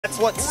That's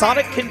what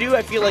Sonic can do.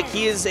 I feel like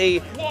he is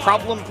a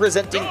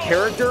problem-presenting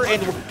character, and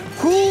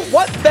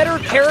what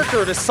better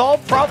character to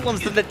solve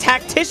problems than the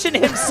tactician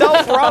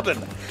himself,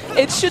 Robin?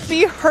 It should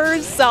be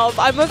herself.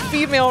 I'm a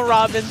female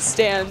Robin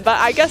stan, but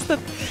I guess the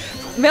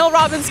male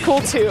Robin's cool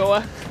too.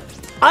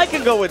 I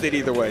can go with it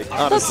either way,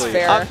 honestly.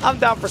 That's fair. I'm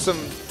down for some.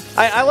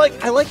 I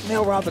like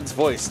male Robin's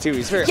voice too.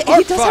 He's very he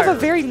does have a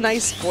very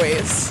nice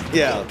voice.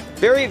 Yeah,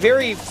 very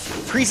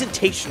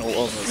presentational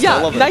almost. Yeah,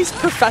 I love nice it.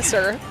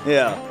 professor.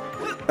 Yeah.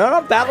 Not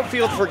on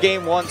Battlefield for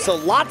game one, so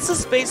lots of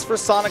space for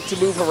Sonic to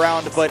move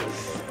around, but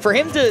for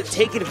him to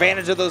take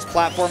advantage of those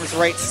platforms,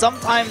 right,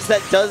 sometimes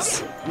that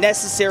does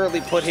necessarily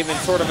put him in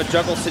sort of a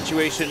juggle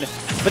situation,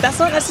 but that's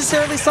not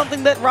necessarily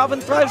something that Robin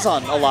thrives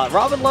on a lot.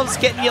 Robin loves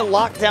getting you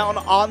locked down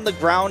on the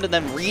ground and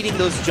then reading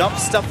those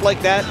jumps, stuff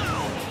like that.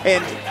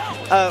 And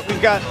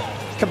we've got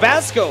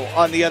Kobazco,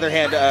 on the other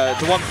hand,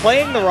 the one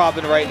playing the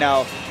Robin right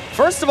now.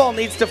 First of all,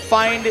 needs to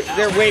find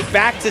their way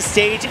back to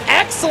stage.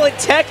 Excellent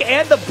tech,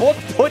 and the book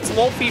puts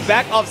Woulphy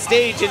back off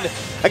stage. And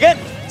again,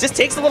 just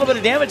takes a little bit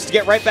of damage to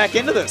get right back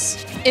into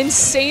this.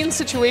 Insane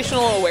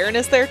situational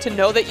awareness there to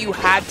know that you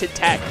had to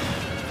tech.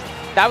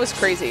 That was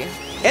crazy.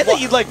 And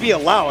that you'd be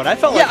allowed. I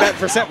felt like that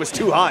percent was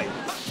too high.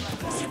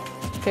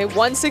 Okay,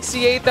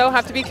 168 though.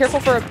 Have to be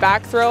careful for a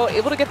back throw.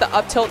 Able to get the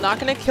up tilt. Not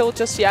going to kill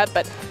just yet,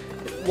 but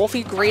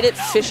Woulphy great at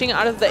fishing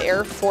out of the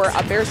air for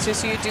up airs too,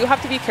 so you do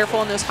have to be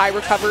careful in those high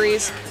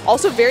recoveries.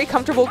 Also very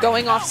comfortable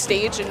going off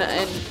stage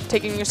and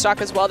taking your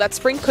stock as well. That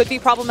spring could be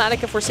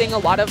problematic if we're seeing a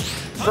lot of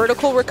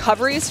vertical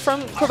recoveries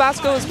from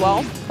Kobazco as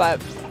well, but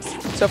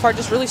so far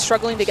just really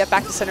struggling to get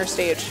back to center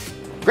stage.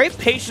 Great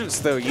patience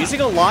though,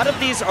 using a lot of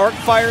these arc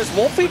fires,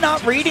 Woulphy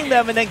not reading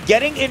them and then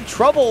getting in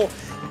trouble,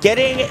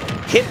 getting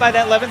hit by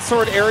that 11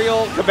 sword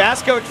aerial.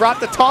 Kobazco dropped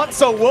the taunt,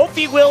 so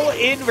Woulphy will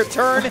in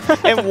return,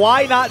 and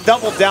why not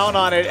double down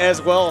on it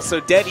as well? So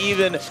dead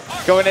even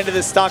going into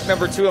this stock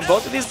number 2, and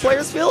both of these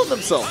players feeling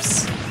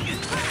themselves.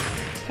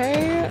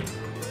 Okay.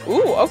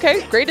 Ooh,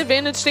 okay. Great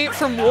advantage state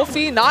from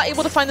Woulphy. Not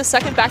able to find the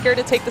second back air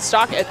to take the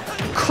stock at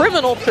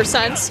criminal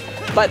percents,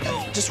 but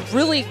just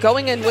really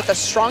going in with a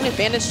strong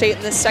advantage state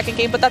in this second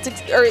game. But that's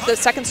the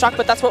second stock,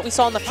 but that's what we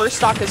saw in the first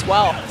stock as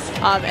well.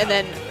 And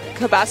then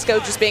Kobazco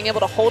just being able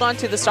to hold on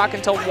to the stock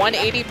until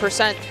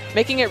 180%,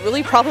 making it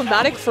really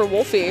problematic for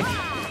Woulphy,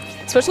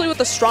 especially with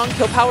the strong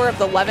kill power of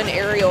the 11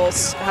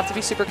 aerials. Have to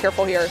be super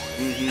careful here.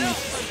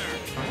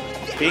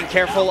 Being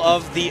careful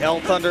of the L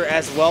Thunder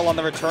as well on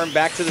the return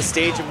back to the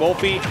stage, and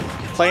Woulphy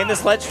playing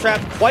this ledge trap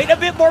quite a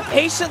bit more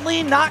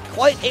patiently, not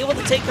quite able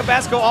to take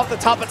Kobazco off the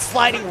top, but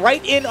sliding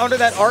right in under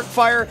that arc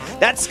fire.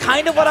 That's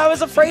kind of what I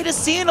was afraid of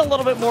seeing a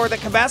little bit more, that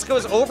Kobazco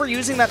is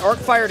overusing that arc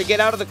fire to get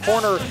out of the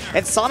corner,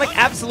 and Sonic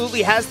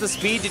absolutely has the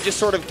speed to just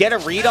sort of get a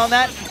read on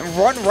that and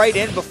run right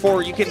in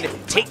before you can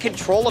take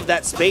control of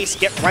that space,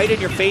 get right in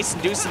your face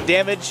and do some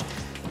damage.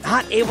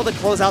 Not able to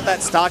close out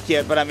that stock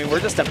yet, but I mean, we're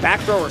just a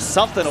back throw or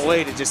something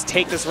away to just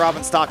take this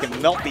Robin stock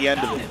and melt the end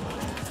of it.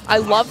 I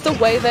love the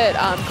way that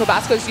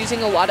Kobazco is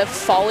using a lot of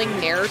falling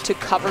nair to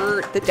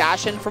cover the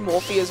dash in from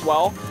Woulphy as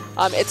well.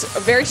 It's a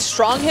very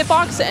strong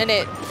hitbox, and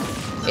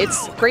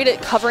it's great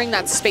at covering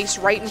that space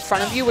right in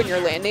front of you when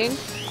you're landing.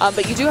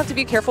 But you do have to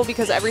be careful,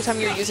 because every time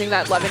you're using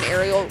that 11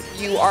 aerial,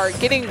 you are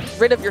getting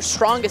rid of your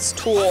strongest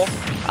tool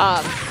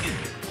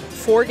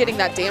for getting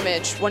that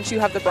damage. Once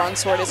you have the bronze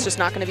sword, it's just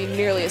not going to be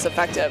nearly as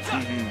effective.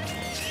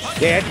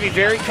 Yeah, you have to be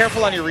very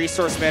careful on your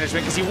resource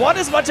management, because you want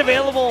as much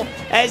available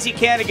as you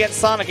can against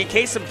Sonic. In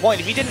case in point,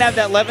 if you didn't have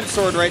that 11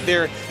 sword right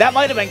there, that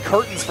might have been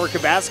curtains for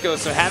Kobazco,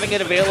 so having it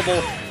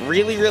available,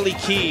 really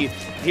key.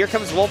 Here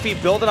comes Woulphy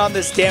building on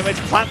this damage.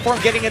 Platform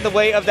getting in the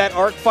way of that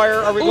arc fire.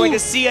 Are we going to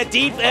see a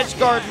deep edge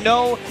guard?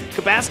 No.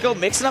 Kobazco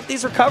mixing up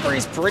these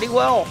recoveries pretty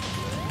well.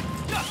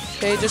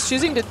 Okay, just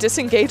choosing to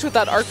disengage with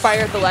that arc fire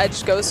at the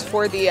ledge, goes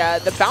for the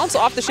bounce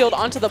off the shield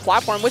onto the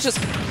platform, which is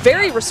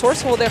very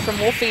resourceful there from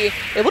Woulphy.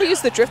 Able to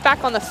use the drift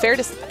back on the fair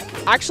to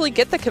actually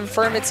get the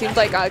confirm. It seemed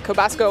like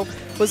Kobazco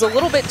was a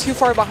little bit too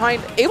far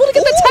behind. Able to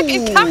get the tech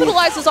and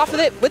capitalizes off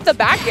of it with the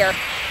back air.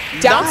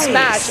 Down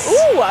smash.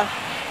 Ooh.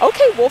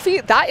 Okay,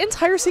 Woulphy, that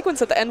entire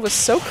sequence at the end was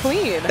so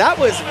clean. That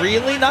was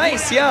really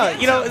nice, yeah.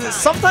 You know,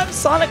 sometimes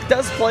Sonic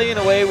does play in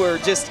a way where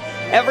just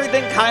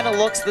everything kind of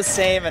looks the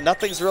same and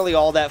nothing's really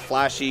all that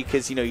flashy,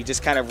 because, you know, you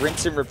just kind of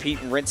rinse and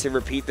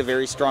repeat the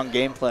very strong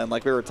game plan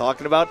like we were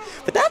talking about.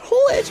 But that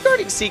whole edge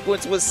guarding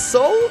sequence was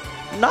so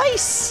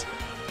nice.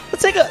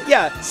 Let's take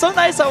so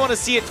nice I want to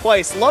see it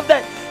twice. Love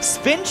that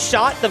spin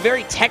shot, the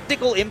very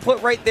technical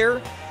input right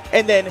there,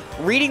 and then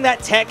reading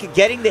that tech,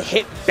 getting the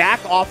hit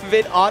back off of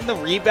it on the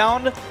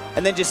rebound,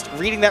 and then just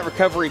reading that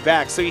recovery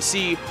back. So you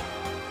see,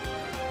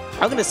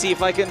 I'm gonna see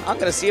if I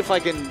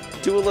can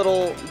do a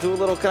little,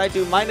 can I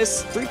do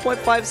minus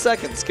 3.5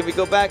 seconds? Can we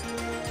go back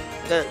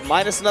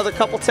minus another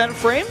couple 10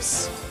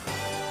 frames?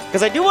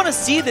 Because I do want to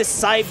see this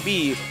side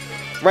B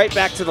right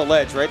back to the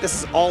ledge, right?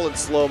 This is all in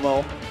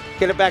slow-mo.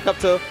 Get it back up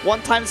to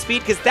 1x speed,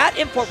 because that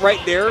input right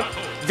there,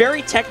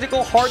 very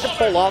technical, hard to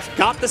pull off,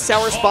 got the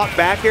sour spot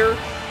back here,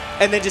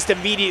 and then just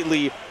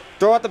immediately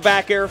Throw out the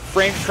back air,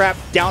 frame trap,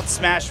 down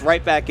smash,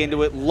 right back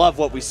into it. Love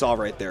what we saw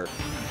right there.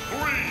 3,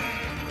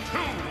 2,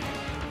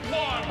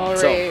 1. All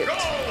right.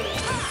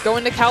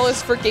 Going to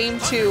Callus for game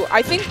 2.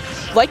 I think,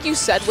 like you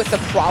said, with the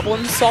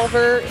problem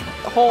solver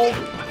whole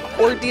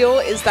ordeal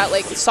is that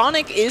like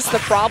Sonic is the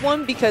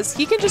problem because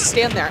he can just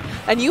stand there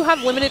and you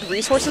have limited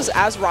resources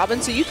as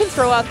Robin, so you can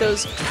throw out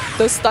those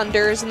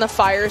thunders and the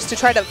fires to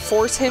try to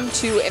force him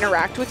to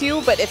interact with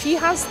you, but if he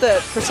has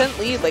the percent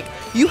lead, like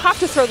you have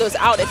to throw those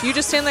out. If you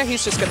just stand there,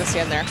 he's just going to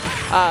stand there.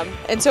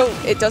 And so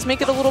it does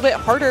make it a little bit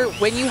harder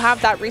when you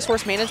have that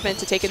resource management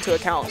to take into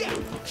account.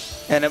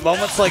 And at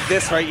moments like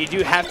this, right, you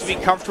do have to be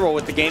comfortable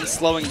with the game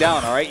slowing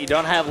down, all right? You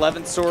don't have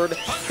Levin's sword.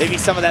 Maybe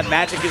some of that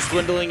magic is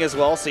dwindling as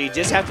well, so you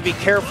just have to be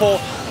careful.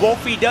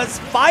 Woulphy does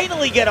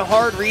finally get a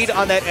hard read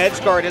on that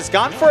edge guard. Has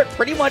gone for it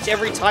pretty much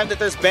every time that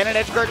there's been an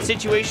edge guard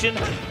situation.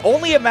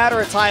 Only a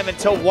matter of time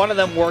until one of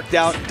them worked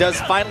out. Does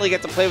finally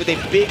get to play with a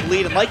big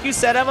lead. And like you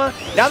said, Emma,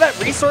 now that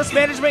resource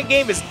management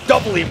game is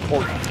doubly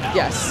important.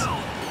 Yes.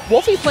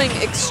 Woulphy playing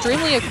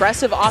extremely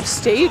aggressive off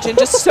stage and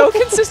just so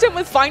consistent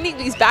with finding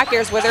these back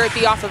airs, whether it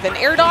be off of an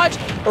air dodge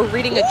or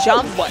reading a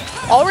jump.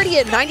 Already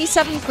at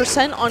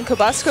 97% on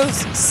Kobazco's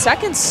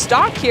second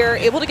stock here,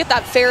 able to get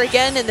that fair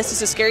again, and this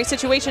is a scary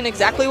situation,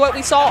 exactly what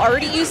we saw.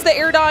 Already used the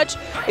air dodge,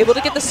 able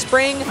to get the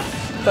spring,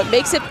 but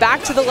makes it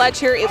back to the ledge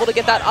here, able to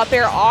get that up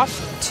air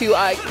off to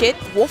get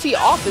Woulphy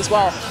off as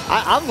well.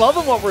 I'm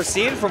loving what we're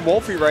seeing from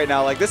Woulphy right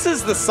now. Like, this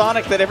is the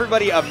Sonic that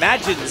everybody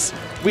imagines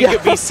we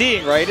could be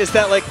seeing, right? Is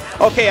that like,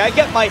 okay, I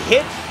get my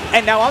hit,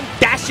 and now I'm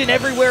dashing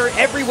everywhere,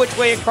 every which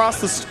way across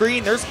the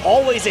screen. There's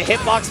always a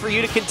hitbox for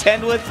you to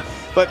contend with,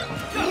 but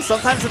you know,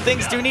 sometimes the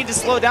things do need to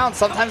slow down.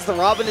 Sometimes the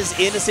Robin is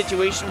in a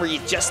situation where you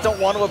just don't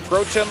want to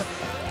approach him.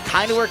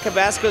 Kind of where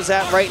Kobazco's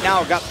at right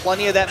now. Got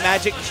plenty of that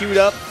magic queued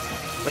up,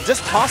 but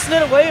just tossing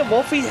it away, and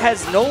Woulphy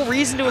has no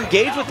reason to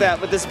engage with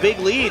that with this big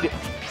lead.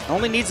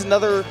 Only needs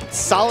another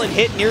solid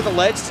hit near the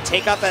ledge to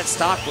take out that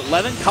stock, but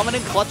Levin coming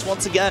in clutch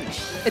once again.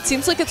 It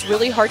seems like it's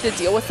really hard to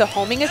deal with the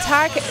homing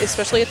attack,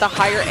 especially at the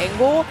higher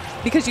angle,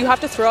 because you have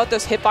to throw out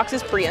those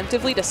hitboxes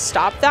preemptively to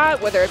stop that,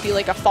 whether it be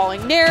like a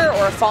falling nair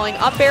or a falling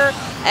up air,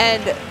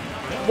 and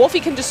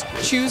Woulphy can just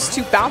choose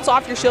to bounce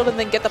off your shield and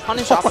then get the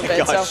punish off of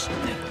it. Gosh. So.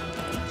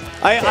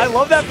 I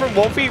love that from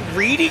Woulphy,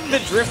 reading the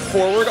drift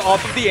forward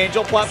off of the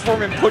Angel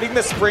platform and putting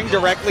the spring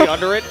directly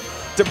under it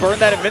to burn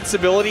that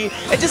invincibility,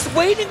 and just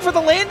waiting for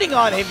the landing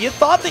on him. You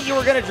thought that you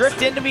were going to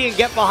drift into me and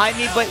get behind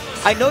me, but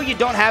I know you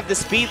don't have the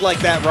speed like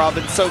that,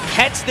 Robin, so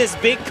catch this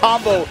big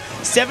combo,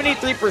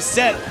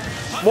 73%.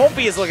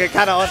 Woulphy is looking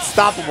kind of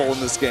unstoppable in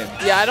this game.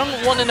 Yeah, I don't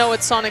want to know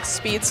what Sonic's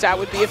speed stat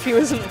would be if he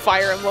was in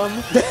Fire Emblem.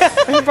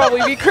 It'd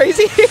probably be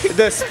crazy.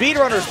 The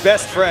speedrunner's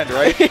best friend,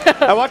 right? Yeah.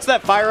 I watched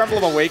that Fire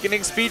Emblem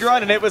Awakening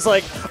speedrun, and it was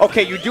like,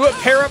 okay, you do a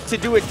pair up to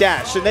do a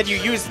dash, and then you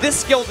use this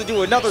skill to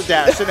do another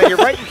dash, and then you're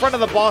right in front of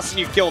the boss and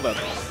you kill them.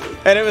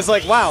 And it was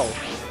like, wow.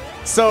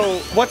 So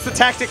what's the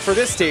tactic for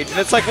this stage? And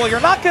it's like, well,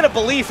 you're not going to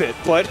believe it,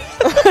 but...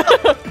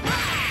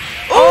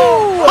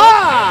 Oh!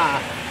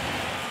 Ha!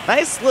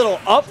 Nice little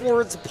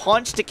upwards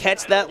punch to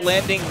catch that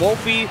landing.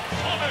 Woulphy,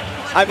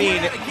 I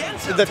mean,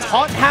 the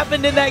taunt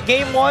happened in that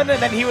game 1,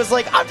 and then he was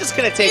like, I'm just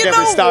going to take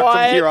every stock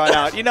from here on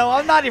out. You know,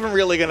 I'm not even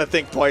really going to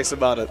think twice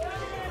about it.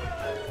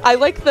 I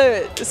like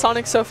the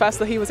Sonic so fast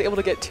that he was able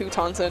to get 2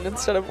 taunts in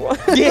instead of 1.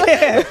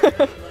 Yeah.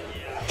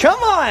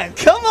 Come on,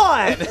 come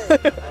on.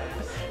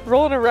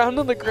 Rolling around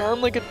on the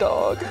ground like a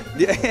dog.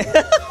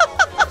 Yeah.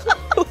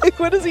 Like,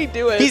 what is he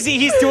doing?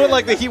 He's doing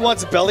like the he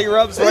wants belly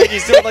rubs, right?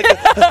 He's doing like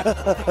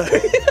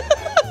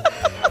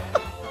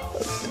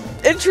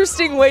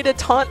Interesting way to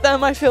taunt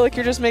them. I feel like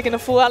you're just making a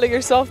fool out of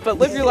yourself, but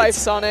live your life,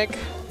 Sonic.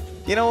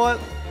 You know what?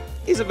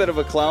 He's a bit of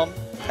a clown,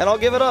 and I'll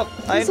give it up.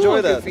 I He's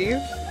enjoy that. Goofy,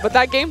 but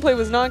that gameplay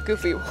was not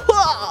goofy.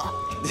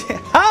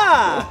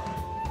 Ha!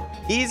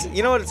 He's,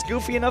 you know what? It's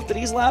goofy enough that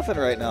he's laughing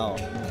right now.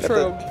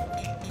 True.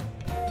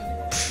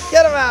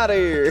 Get him out of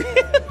here.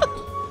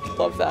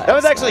 Love that. That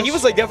was actually, he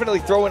was like definitely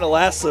throwing a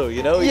lasso,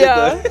 you know?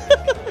 Yeah.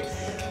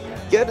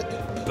 Get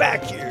it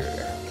back here.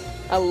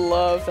 I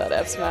love that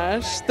F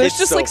smash. There's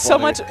just like so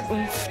much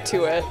oomph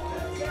to it.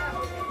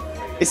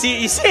 You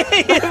see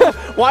him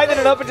winding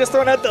it up and just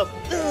throwing out the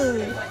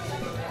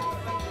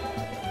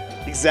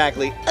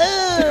exactly.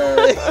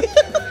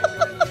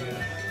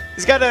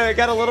 He's got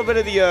a little bit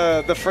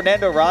of the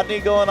Fernando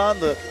Rodney going on.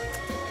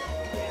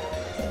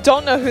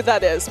 Don't know who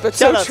that is, but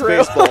shout so out true.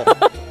 Baseball.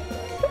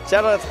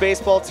 Shout out to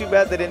baseball. Too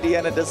bad that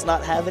Indiana does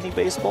not have any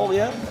baseball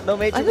yet. No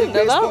Major League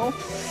Baseball.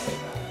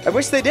 That. I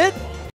wish they did.